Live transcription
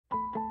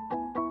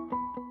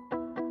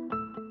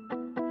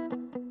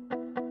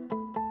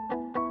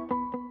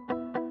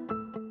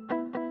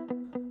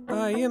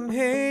I am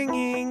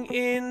hanging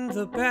in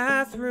the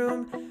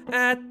bathroom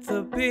at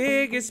the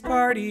biggest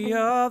party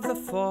of the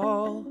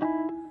fall.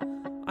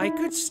 I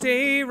could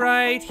stay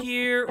right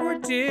here or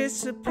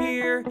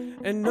disappear,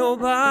 and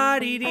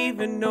nobody'd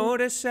even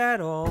notice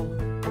at all.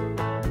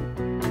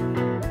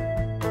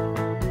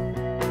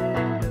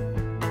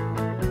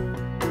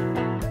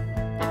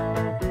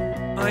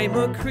 I'm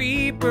a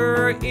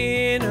creeper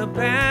in a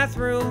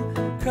bathroom,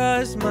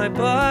 'cause my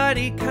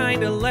buddy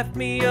kinda left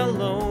me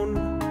alone.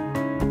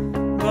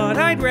 But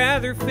I'd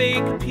rather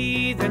fake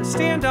pee than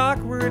stand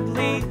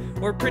awkwardly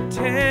or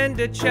pretend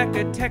to check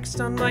a text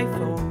on my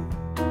phone.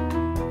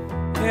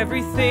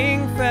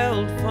 Everything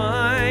felt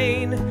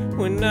fine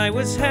when I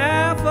was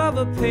half of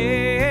a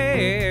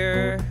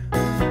pear,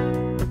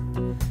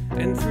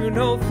 and through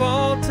no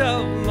fault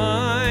of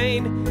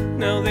mine,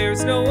 now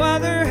there's no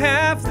other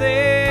half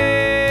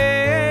there.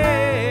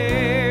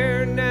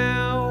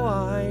 Now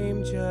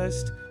I'm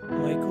just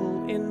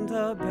Michael in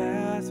the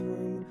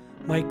bathroom,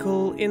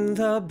 Michael in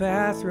the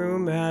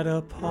bathroom at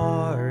a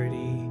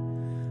party.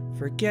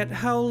 Forget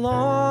how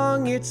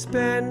long it's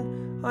been,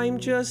 I'm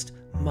just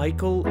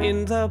Michael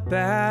in the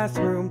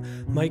bathroom,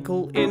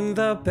 Michael in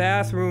the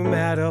bathroom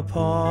at a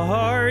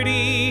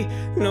party.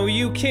 No,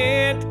 you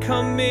can't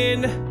come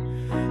in,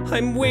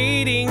 I'm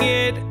waiting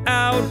it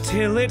out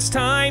till it's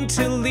time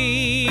to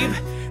leave,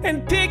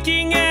 and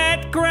picking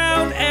at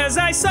ground as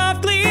I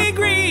softly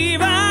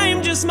grieve.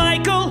 I'm just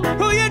Michael,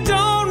 who you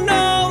don't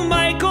know,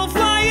 Michael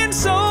flying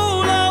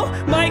solo,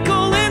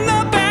 Michael in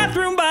the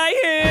bathroom by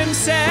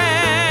himself,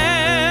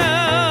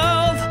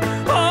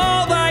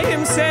 all by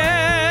himself.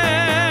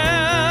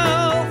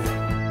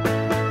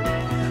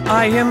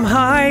 I am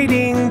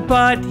hiding,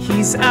 but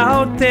he's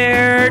out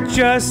there,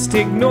 just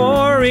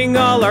ignoring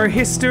all our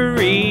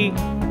history.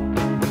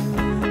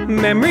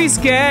 Memories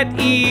get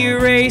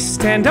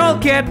erased, and I'll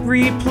get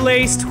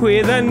replaced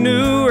with a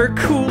newer,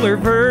 cooler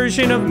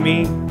version of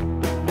me.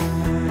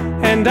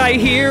 And I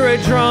hear a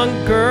drunk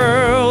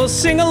girl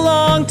sing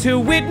along to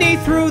Whitney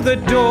through the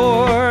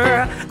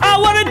door. I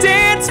wanna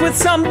dance with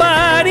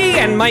somebody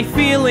and my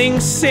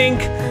feelings sink,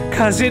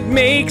 'cause it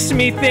makes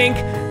me think,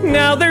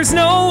 now there's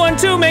no one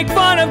to make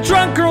fun of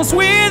drunk girls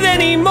with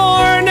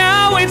anymore.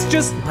 Now it's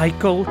just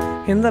Michael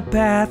in the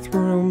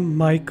bathroom,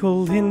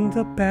 Michael in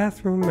the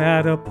bathroom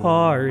at a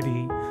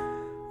party.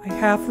 I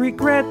half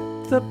regret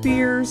the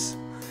beers.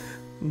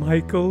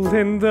 Michael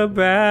in the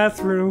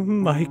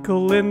bathroom,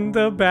 Michael in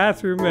the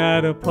bathroom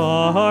at a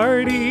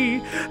party.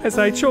 As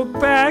I choke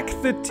back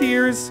the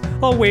tears,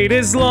 I'll wait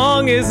as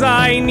long as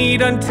I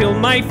need until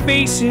my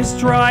face is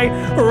dry,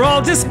 or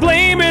I'll just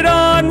blame it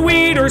on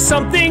weed or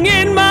something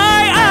in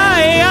my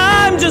eye.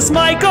 I'm just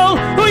Michael,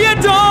 who you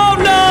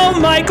don't know,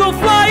 Michael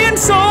flying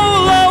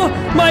solo,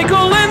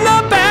 Michael in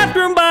the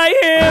bathroom by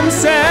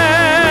himself.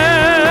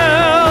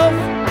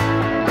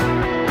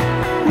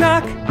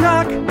 Knock,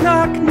 knock,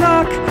 knock,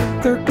 knock.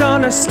 They're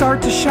gonna start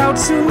to shout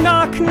soon.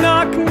 Knock,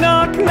 knock,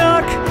 knock,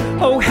 knock.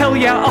 Oh hell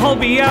yeah, I'll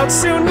be out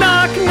soon.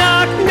 Knock,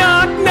 knock,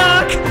 knock,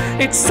 knock.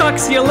 It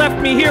sucks you left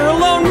me here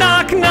alone.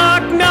 Knock,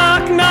 knock,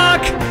 knock,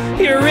 knock.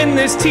 Here in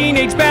this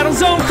teenage battle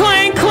zone.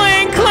 Clang,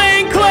 clang,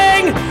 clang,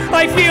 clang.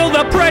 I feel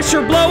the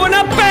pressure blowing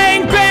up.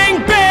 Bang, bang,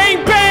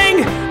 bang,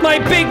 bang. My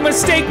big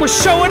mistake was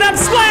showing up.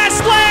 Splash,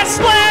 splash,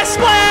 splash,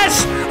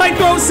 splash. I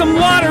throw some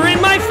water in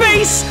my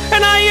face,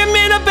 and I am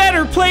in a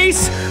better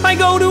place. I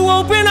go to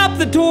open up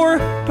the door,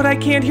 but I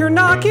can't hear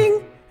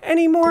knocking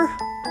anymore.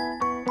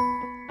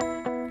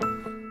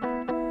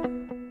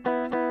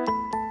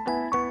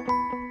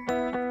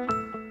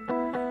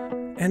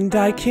 And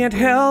I can't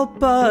help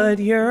but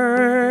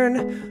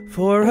yearn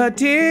for a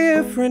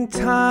different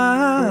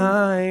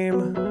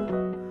time.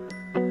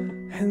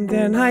 And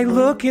then I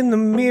look in the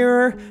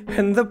mirror,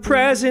 and the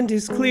present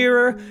is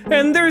clearer,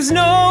 and there's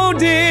no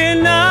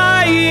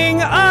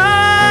denying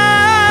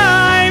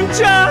I'm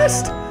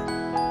just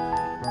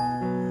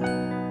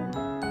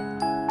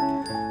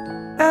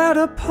at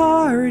a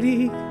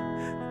party.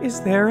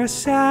 Is there a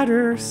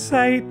sadder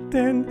sight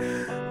than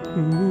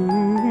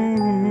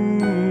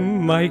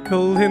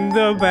Michael in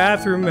the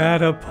bathroom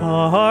at a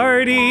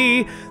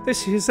party?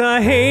 This is a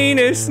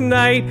heinous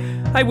night.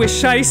 I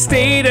wish I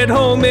stayed at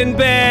home in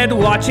bed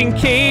watching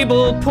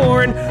cable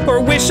porn, or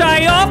wish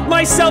I offed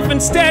myself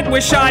instead.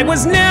 Wish I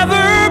was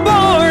never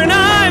born.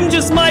 I'm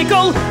just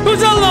Michael,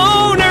 who's a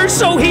loner,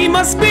 so he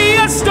must be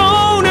a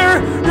stoner.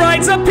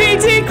 Rides a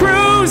PT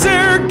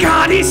Cruiser,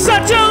 God, he's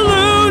such a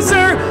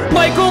loser.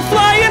 Michael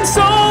flying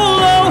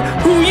solo,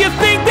 who you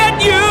think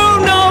that you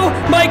know?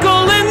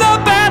 Michael in the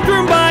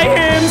bathroom by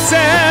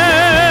himself,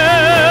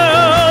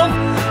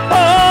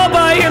 all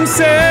by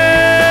himself,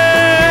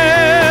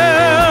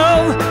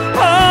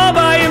 all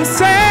by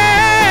himself.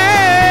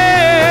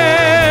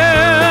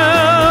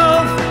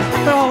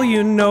 All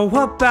you know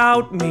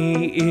about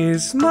me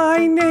is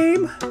my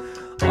name.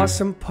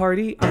 Awesome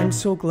party, I'm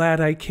so glad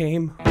I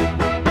came.